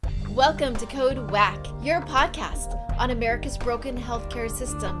Welcome to Code WAC, your podcast on America's broken healthcare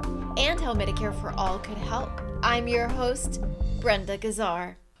system and how Medicare for All could help. I'm your host, Brenda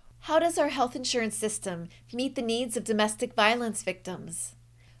Gazzar. How does our health insurance system meet the needs of domestic violence victims?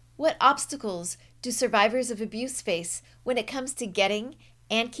 What obstacles do survivors of abuse face when it comes to getting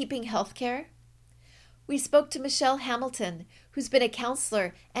and keeping healthcare? We spoke to Michelle Hamilton, who's been a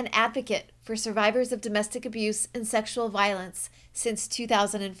counselor and advocate for survivors of domestic abuse and sexual violence since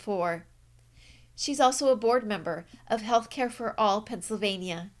 2004. She's also a board member of Healthcare for All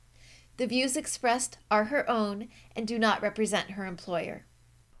Pennsylvania. The views expressed are her own and do not represent her employer.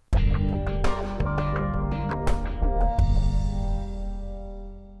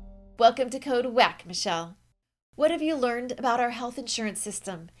 Welcome to Code WAC, Michelle. What have you learned about our health insurance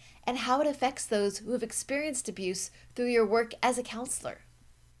system and how it affects those who have experienced abuse through your work as a counselor?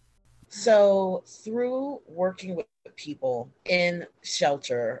 So through working with people in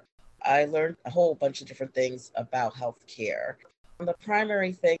shelter, I learned a whole bunch of different things about healthcare. The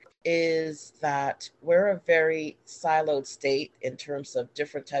primary thing is that we're a very siloed state in terms of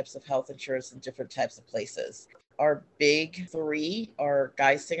different types of health insurance in different types of places. Our big three are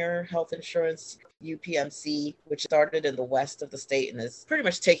Geisinger Health Insurance, UPMC, which started in the west of the state and is pretty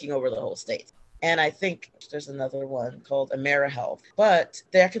much taking over the whole state. And I think there's another one called AmeriHealth, but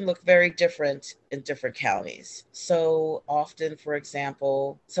they can look very different in different counties. So often, for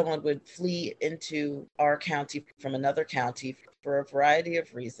example, someone would flee into our county from another county for a variety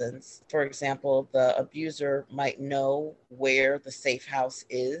of reasons. For example, the abuser might know where the safe house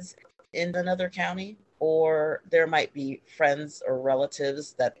is in another county, or there might be friends or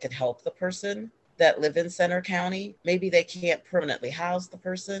relatives that could help the person that live in Center County. Maybe they can't permanently house the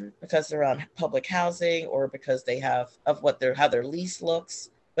person because they're on public housing or because they have how their lease looks,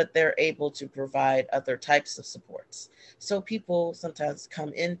 but they're able to provide other types of supports. So people sometimes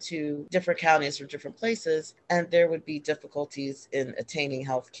come into different counties from different places, and there would be difficulties in attaining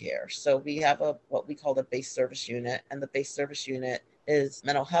health care. So we have what we call the base service unit, and the base service unit is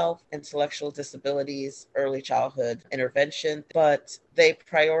mental health, intellectual disabilities, early childhood intervention, but they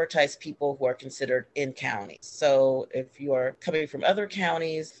prioritize people who are considered in counties. So if you are coming from other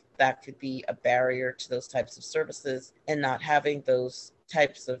counties, that could be a barrier to those types of services, and not having those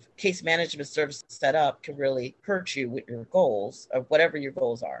types of case management services set up can really hurt you with your goals, or whatever your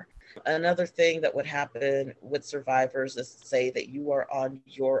goals are. Another thing that would happen with survivors is say that you are on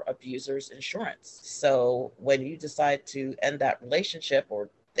your abuser's insurance. So when you decide to end that relationship, or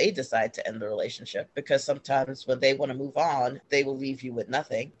they decide to end the relationship, because sometimes when they want to move on, they will leave you with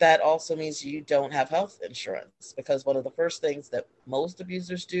nothing. That also means you don't have health insurance, because one of the first things that most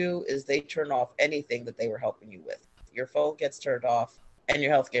abusers do is they turn off anything that they were helping you with. Your phone gets turned off and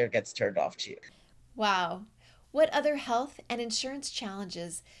your health care gets turned off too. Wow. What other health and insurance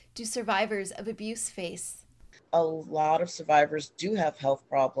challenges do survivors of abuse face? A lot of survivors do have health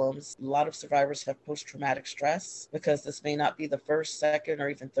problems. A lot of survivors have post-traumatic stress because this may not be the first, second, or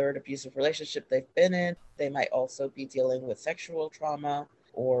even third abusive relationship they've been in. They might also be dealing with sexual trauma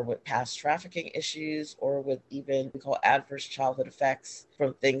or with past trafficking issues, or with even we call adverse childhood effects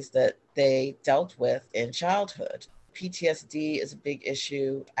from things that they dealt with in childhood. PTSD is a big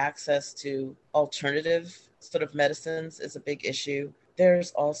issue. Access to alternative sort of medicines is a big issue.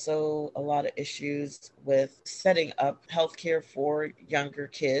 There's also a lot of issues with setting up healthcare for younger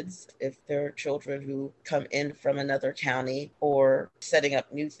kids if they're children who come in from another county, or setting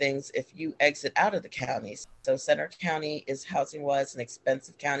up new things if you exit out of the counties. So Center County is housing-wise an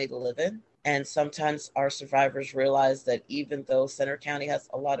expensive county to live in. And sometimes our survivors realize that even though Center County has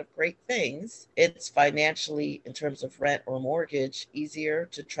a lot of great things, it's financially, in terms of rent or mortgage, easier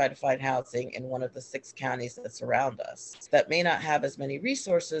to try to find housing in one of the 6 counties that surround us that may not have as many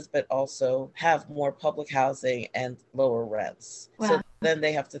resources, but also have more public housing and lower rents. Wow. So then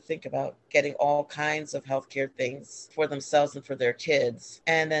they have to think about getting all kinds of healthcare things for themselves and for their kids.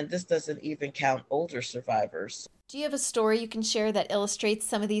 And then this doesn't even count older survivors. Do you have a story you can share that illustrates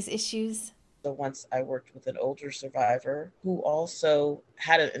some of these issues? So once I worked with an older survivor who also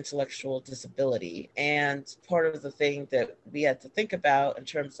had an intellectual disability. And part of the thing that we had to think about in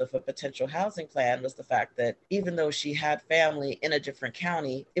terms of a potential housing plan was the fact that even though she had family in a different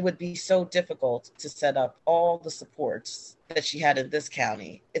county, it would be so difficult to set up all the supports that she had in this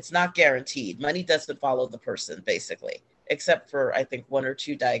county. It's not guaranteed. Money doesn't follow the person, basically. except for I think one or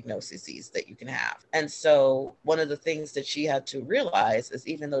two diagnoses that you can have. And so one of the things that she had to realize is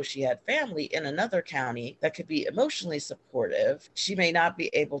even though she had family in another county that could be emotionally supportive, she may not be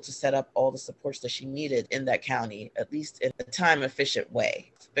able to set up all the supports that she needed in that county, at least in a time efficient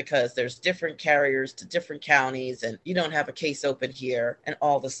way, because there's different carriers to different counties and you don't have a case open here and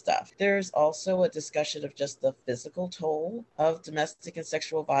all the stuff. There's also a discussion of just the physical toll of domestic and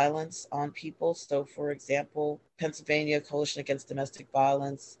sexual violence on people. So, for example, Pennsylvania Coalition Against Domestic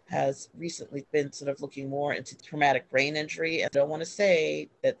Violence has recently been sort of looking more into traumatic brain injury. And I don't want to say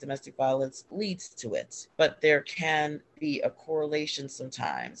that domestic violence leads to it, but there can be a correlation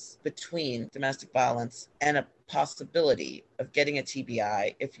sometimes between domestic violence and a possibility of getting a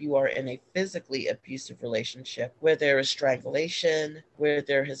TBI if you are in a physically abusive relationship where there is strangulation, where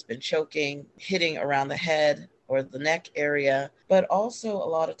there has been choking, hitting around the head or the neck area. But also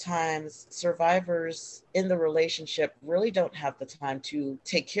a lot of times survivors in the relationship really don't have the time to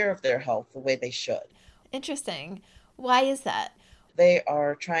take care of their health the way they should. Interesting. Why is that? They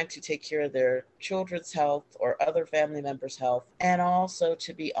are trying to take care of their children's health or other family members' health. And also,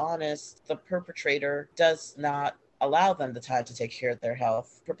 to be honest, the perpetrator does not allow them the time to take care of their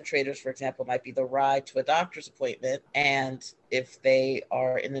health. Perpetrators, for example, might be the ride to a doctor's appointment, and if they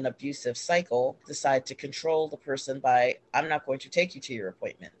are in an abusive cycle, decide to control the person by, I'm not going to take you to your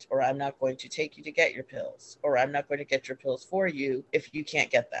appointment, or I'm not going to take you to get your pills, or I'm not going to get your pills for you if you can't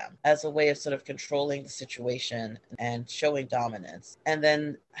get them, as a way of sort of controlling the situation and showing dominance. And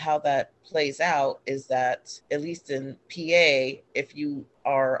then how that plays out is that, at least in PA, if you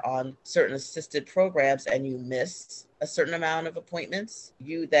are on certain assisted programs and you miss a certain amount of appointments,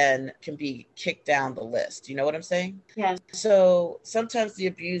 you then can be kicked down the list. You know what I'm saying? Yeah. So sometimes the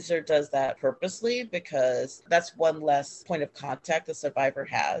abuser does that purposely because that's one less point of contact the survivor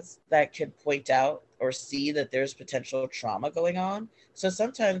has that can point out or see that there's potential trauma going on. So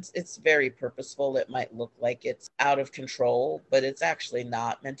sometimes it's very purposeful. It might look like it's out of control, but it's actually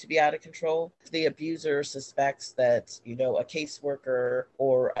not meant to be out of control. If the abuser suspects that, a caseworker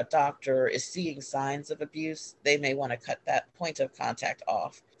or a doctor is seeing signs of abuse, they may want to cut that point of contact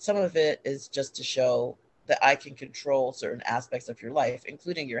off. Some of it is just to show that I can control certain aspects of your life,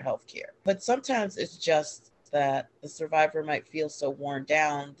 including your health care. But sometimes it's just that the survivor might feel so worn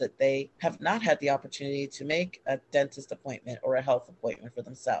down that they have not had the opportunity to make a dentist appointment or a health appointment for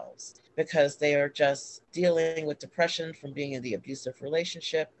themselves because they are just dealing with depression from being in the abusive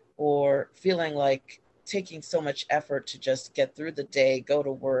relationship, or feeling like taking so much effort to just get through the day, go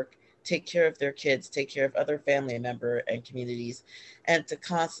to work, take care of their kids, take care of other family member and communities, and to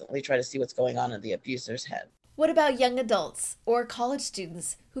constantly try to see what's going on in the abuser's head. What about young adults or college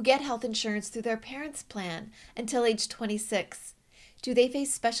students who get health insurance through their parents' plan until age 26? Do they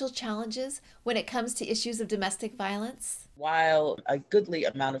face special challenges when it comes to issues of domestic violence? While a goodly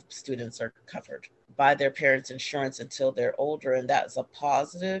amount of students are covered by their parents' insurance until they're older, and that's a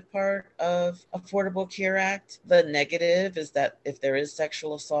positive part of Affordable Care Act, the negative is that if there is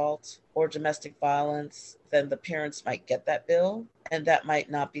sexual assault or domestic violence, then the parents might get that bill. And that might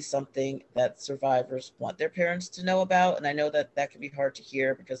not be something that survivors want their parents to know about. And I know that that can be hard to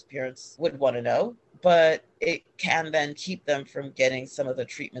hear because parents would want to know, but it can then keep them from getting some of the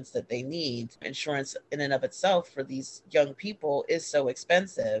treatments that they need. Insurance in and of itself for these young people is so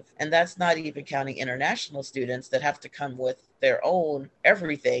expensive. And that's not even counting international students that have to come with their own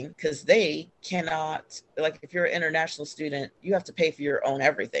everything, because they cannot, like if you're an international student, you have to pay for your own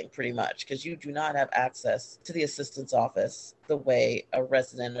everything pretty much, because you do not have access to the assistance office the way a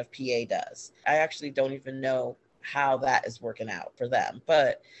resident of PA does. I actually don't even know how that is working out for them,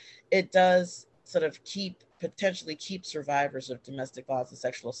 but it does sort of potentially keep survivors of domestic violence and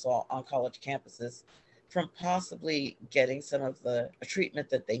sexual assault on college campuses from possibly getting some of the treatment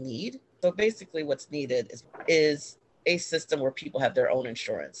that they need. So basically what's needed is a system where people have their own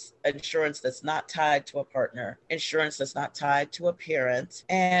insurance that's not tied to a partner, insurance that's not tied to a parent.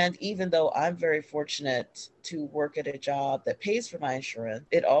 And even though I'm very fortunate to work at a job that pays for my insurance,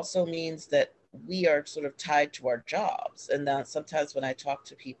 it also means that we are sort of tied to our jobs. And then sometimes when I talk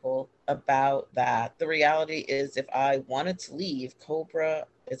to people about that, the reality is if I wanted to leave, COBRA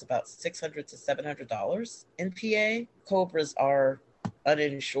is about $600 to $700 in PA. COBRAs are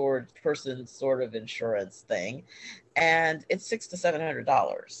uninsured person sort of insurance thing, and it's $600 to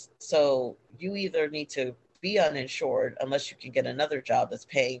 $700. So you either need to be uninsured unless you can get another job that's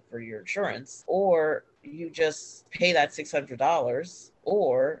paying for your insurance, or you just pay that $600,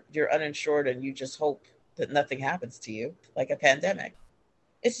 or you're uninsured and you just hope that nothing happens to you, like a pandemic.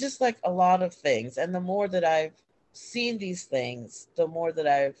 It's just like a lot of things. And the more that I've seen these things, the more that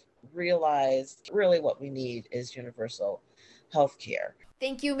I've realized really what we need is universal healthcare.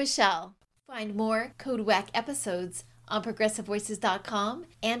 Thank you, Michelle. Find more Code WACK episodes on progressivevoices.com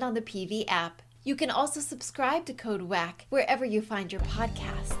and on the PV app. You can also subscribe to Code WACK wherever you find your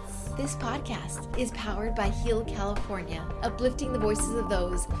podcasts. This podcast is powered by Heal California, uplifting the voices of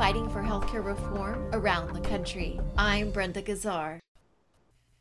those fighting for healthcare reform around the country. I'm Brenda Gazzar.